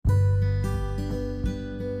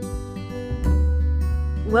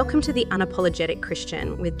Welcome to The Unapologetic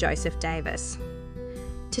Christian with Joseph Davis.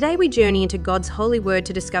 Today we journey into God's holy word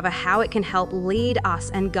to discover how it can help lead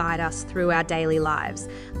us and guide us through our daily lives.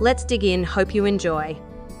 Let's dig in. Hope you enjoy.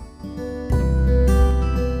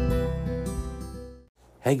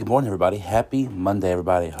 Hey, good morning, everybody. Happy Monday,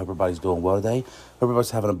 everybody. Hope everybody's doing well today. Hope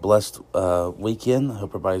everybody's having a blessed weekend.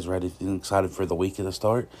 Hope everybody's ready and excited for the weekend to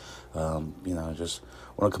start. Just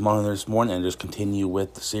want to come on here this morning and just continue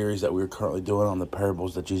with the series that we're currently doing on the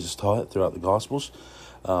parables that Jesus taught throughout the Gospels.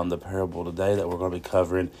 The parable today that we're going to be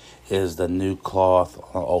covering is the new cloth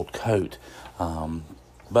on an old coat.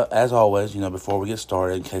 But as always, before we get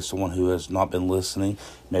started, in case someone who has not been listening,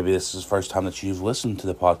 maybe this is the first time that you've listened to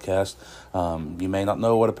the podcast, you may not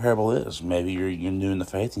know what a parable is. Maybe you're new in the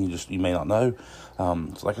faith and you may not know.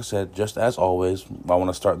 So like I said, just as always, I want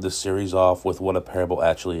to start this series off with what a parable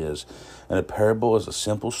actually is. And a parable is a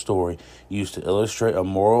simple story used to illustrate a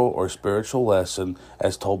moral or spiritual lesson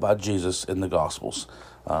as told by Jesus in the Gospels.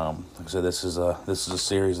 Like I said, this is a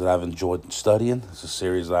series that I've enjoyed studying. It's a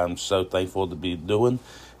series that I'm so thankful to be doing,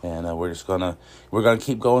 and we're gonna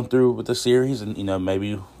keep going through with the series. And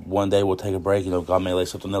maybe one day we'll take a break. God may lay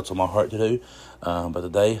something else on my heart to do, but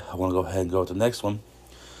today I want to go ahead and go with the next one.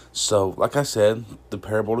 So, like I said, the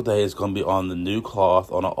parable today is going to be on the new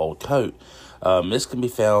cloth on an old coat. This can be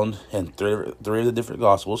found in three of the different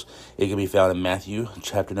Gospels. It can be found in Matthew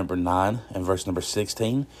chapter number 9 and verse number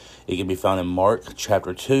 16. It can be found in Mark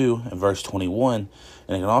chapter 2 and verse 21.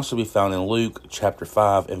 And it can also be found in Luke chapter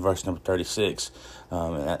 5 and verse number 36.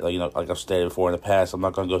 Like I've stated before in the past, I'm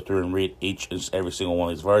not going to go through and read each and every single one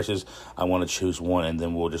of these verses. I want to choose one, and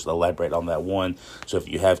then we'll just elaborate on that one. So if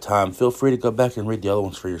you have time, feel free to go back and read the other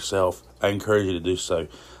ones for yourself. I encourage you to do so.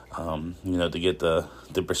 To get the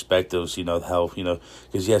perspectives, how,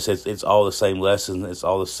 because yes, it's all the same lesson, it's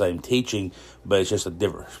all the same teaching, but it's just a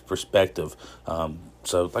different perspective.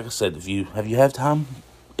 So like I said, if you have time,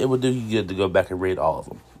 it would do you good to go back and read all of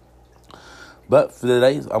them. But for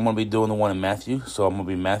today, I'm going to be doing the one in Matthew. So I'm going to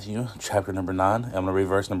be Matthew chapter number 9. I'm going to read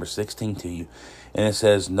verse number 16 to you. And it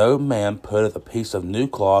says, "No man putteth a piece of new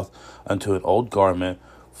cloth unto an old garment,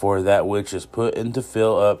 for that which is put in to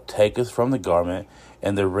fill up taketh from the garment,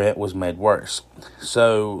 and the rent was made worse."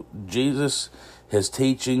 So Jesus, his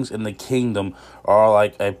teachings in the kingdom are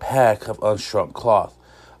like a pack of unshrunk cloth.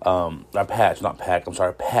 A patch of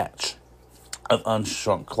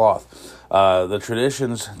unshrunk cloth. The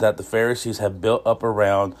traditions that the Pharisees have built up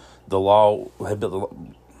around the law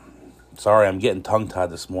I'm getting tongue-tied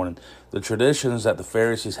this morning. The traditions that the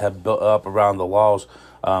Pharisees have built up around the laws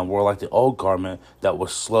were like the old garment that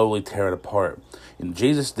was slowly tearing apart. And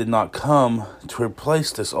Jesus did not come to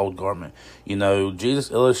replace this old garment.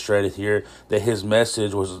 Jesus illustrated here that his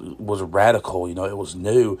message was radical. It was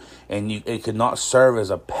new, and it could not serve as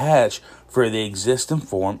a patch for the existing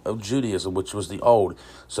form of Judaism, which was the old.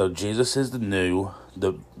 So Jesus is the new.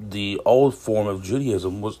 The old form of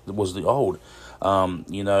Judaism was the old.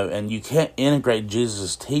 And you can't integrate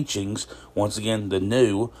Jesus' teachings, once again, the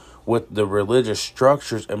new, with the religious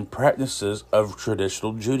structures and practices of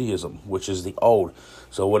traditional Judaism, which is the old.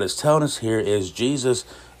 So what it's telling us here is Jesus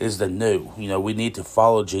is the new. We need to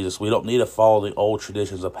follow Jesus. We don't need to follow the old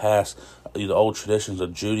traditions of past, the old traditions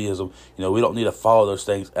of Judaism. We don't need to follow those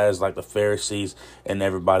things as like the Pharisees and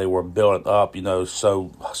everybody were building up,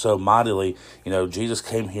 so mightily. Jesus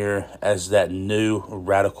came here as that new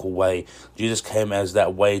radical way. Jesus came as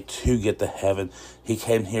that way to get to heaven. He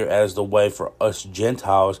came here as the way for us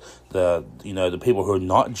Gentiles, the people who are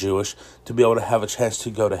not Jewish, to be able to have a chance to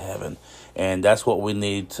go to heaven. And that's what we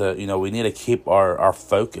need to, we need to keep our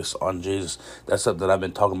focus on Jesus. That's something that I've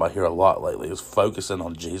been talking about here a lot lately, is focusing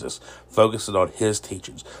on Jesus, focusing on his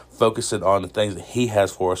teachings, focusing on the things that he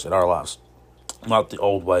has for us in our lives. Not the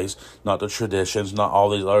old ways, not the traditions, not all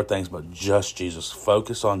these other things, but just Jesus.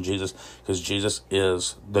 Focus on Jesus, because Jesus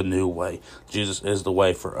is the new way. Jesus is the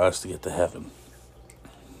way for us to get to heaven.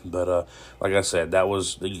 But like I said, that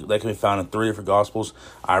can be found in 3 different Gospels.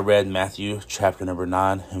 I read Matthew chapter number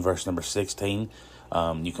 9 and verse number 16.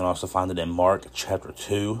 You can also find it in Mark chapter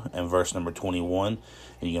 2 and verse number 21.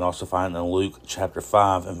 And you can also find it in Luke chapter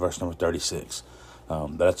 5 and verse number 36.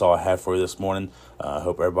 That's all I have for you this morning. I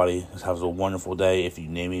hope everybody has a wonderful day. If you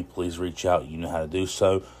need me, please reach out. You know how to do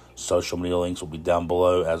so. Social media links will be down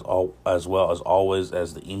below, as well as always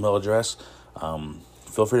as the email address.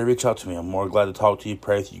 Feel free to reach out to me. I'm more glad to talk to you,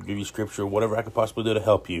 pray with you, give you scripture, whatever I could possibly do to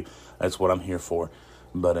help you. That's what I'm here for.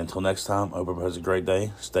 But until next time, I hope everybody has a great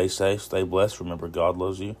day. Stay safe, stay blessed. Remember, God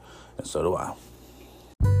loves you, and so do I.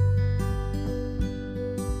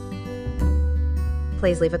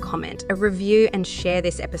 Please leave a comment, a review, and share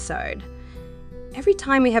this episode. Every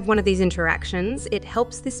time we have one of these interactions, it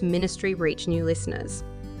helps this ministry reach new listeners.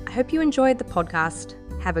 I hope you enjoyed the podcast.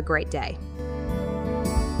 Have a great day.